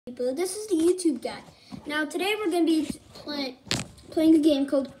People, this is the YouTube guy. Now today we're going to be playing a game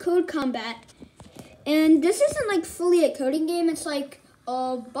called Code Combat, and this isn't like fully a coding game. It's like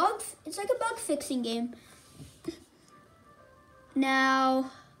a bug fixing game.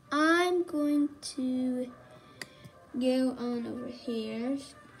 Now I'm going to go on over here.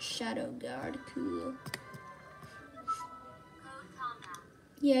 Shadow Guard, cool.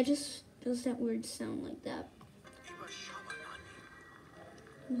 Yeah, just does that weird sound like that.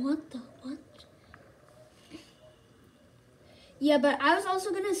 What? Yeah, but I was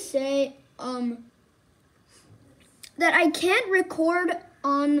also gonna say that I can't record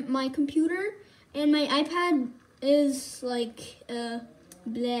on my computer, and my iPad is like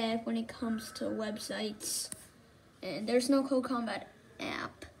bleh when it comes to websites, and there's no Code Combat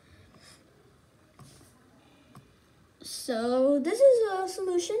app. So this is a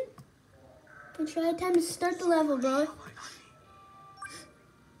solution. Can try. Time to start the level, bro.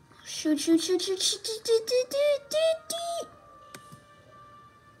 Shoot.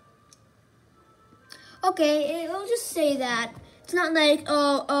 Okay, it'll just say that. It's not like,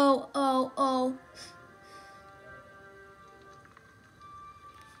 oh.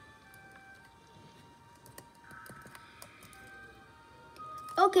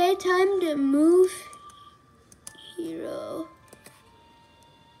 Okay, time to move hero.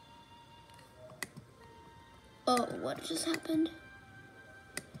 Oh, what just happened?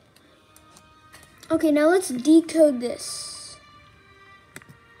 Okay, now let's decode this.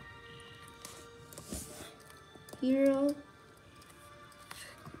 Hero.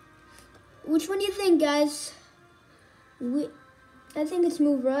 Which one do you think, guys? I think it's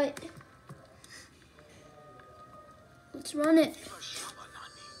move right. Let's run it.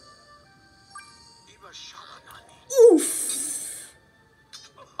 Oof!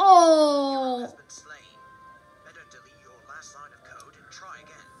 Oh!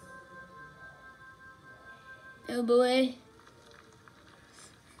 Oh boy.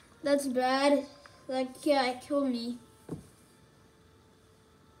 That's bad. That guy killed me.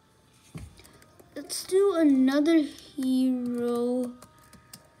 Let's do another hero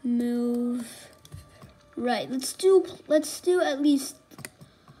move. Right, let's do at least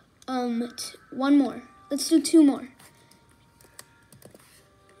one more. Let's do two more.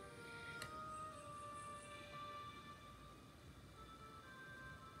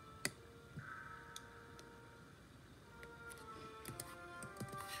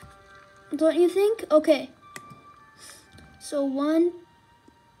 Don't you think? Okay. So one,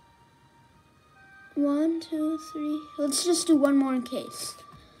 two, three. Let's just do one more in case.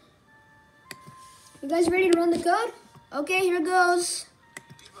 You guys ready to run the code? Okay, here goes.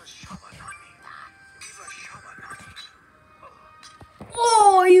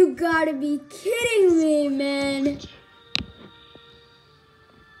 Oh, you gotta be kidding me, man.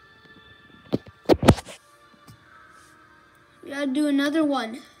 We gotta do another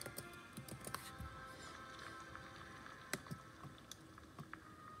one.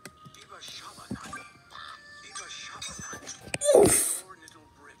 Oof.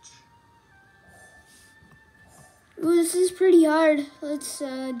 Ooh, this is pretty hard. Let's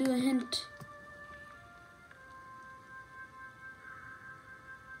do a hint.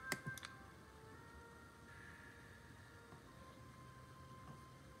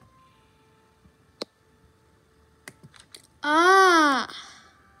 Ah!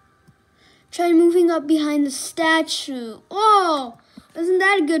 Try moving up behind the statue. Oh! Isn't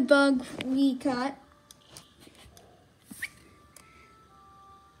that a good bug we caught?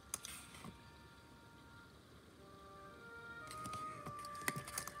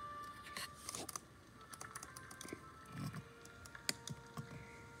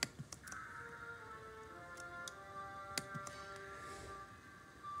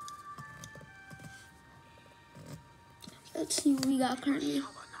 Let's see what we got currently.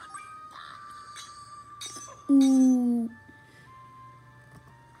 Ooh.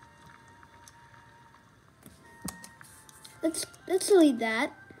 Let's delete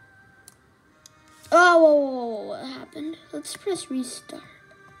that. Oh, whoa, what happened? Let's press restart.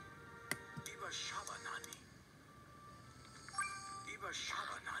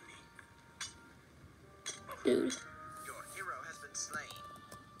 Dude. Your hero has been slain.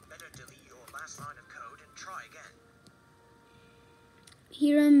 Better delete your last line of code and try again.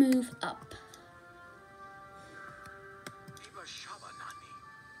 Hero move up.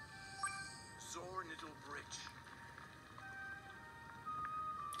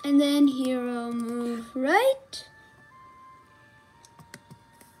 And then hero move right.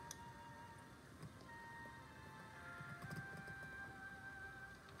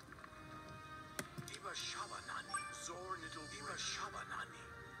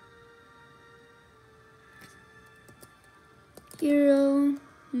 Hero,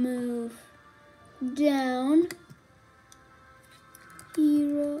 move down.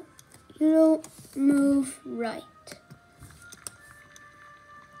 Hero, move right.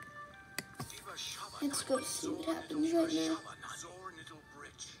 Let's go see what happens right now.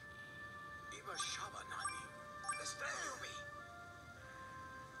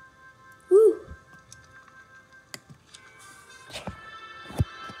 Woo!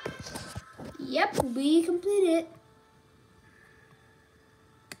 Yep, we completed it.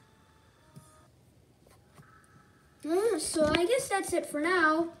 So I guess that's it for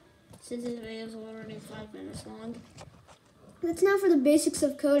now, since this video is already 5 minutes long. That's now for the basics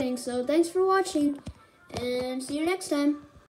of coding, so thanks for watching, and see you next time.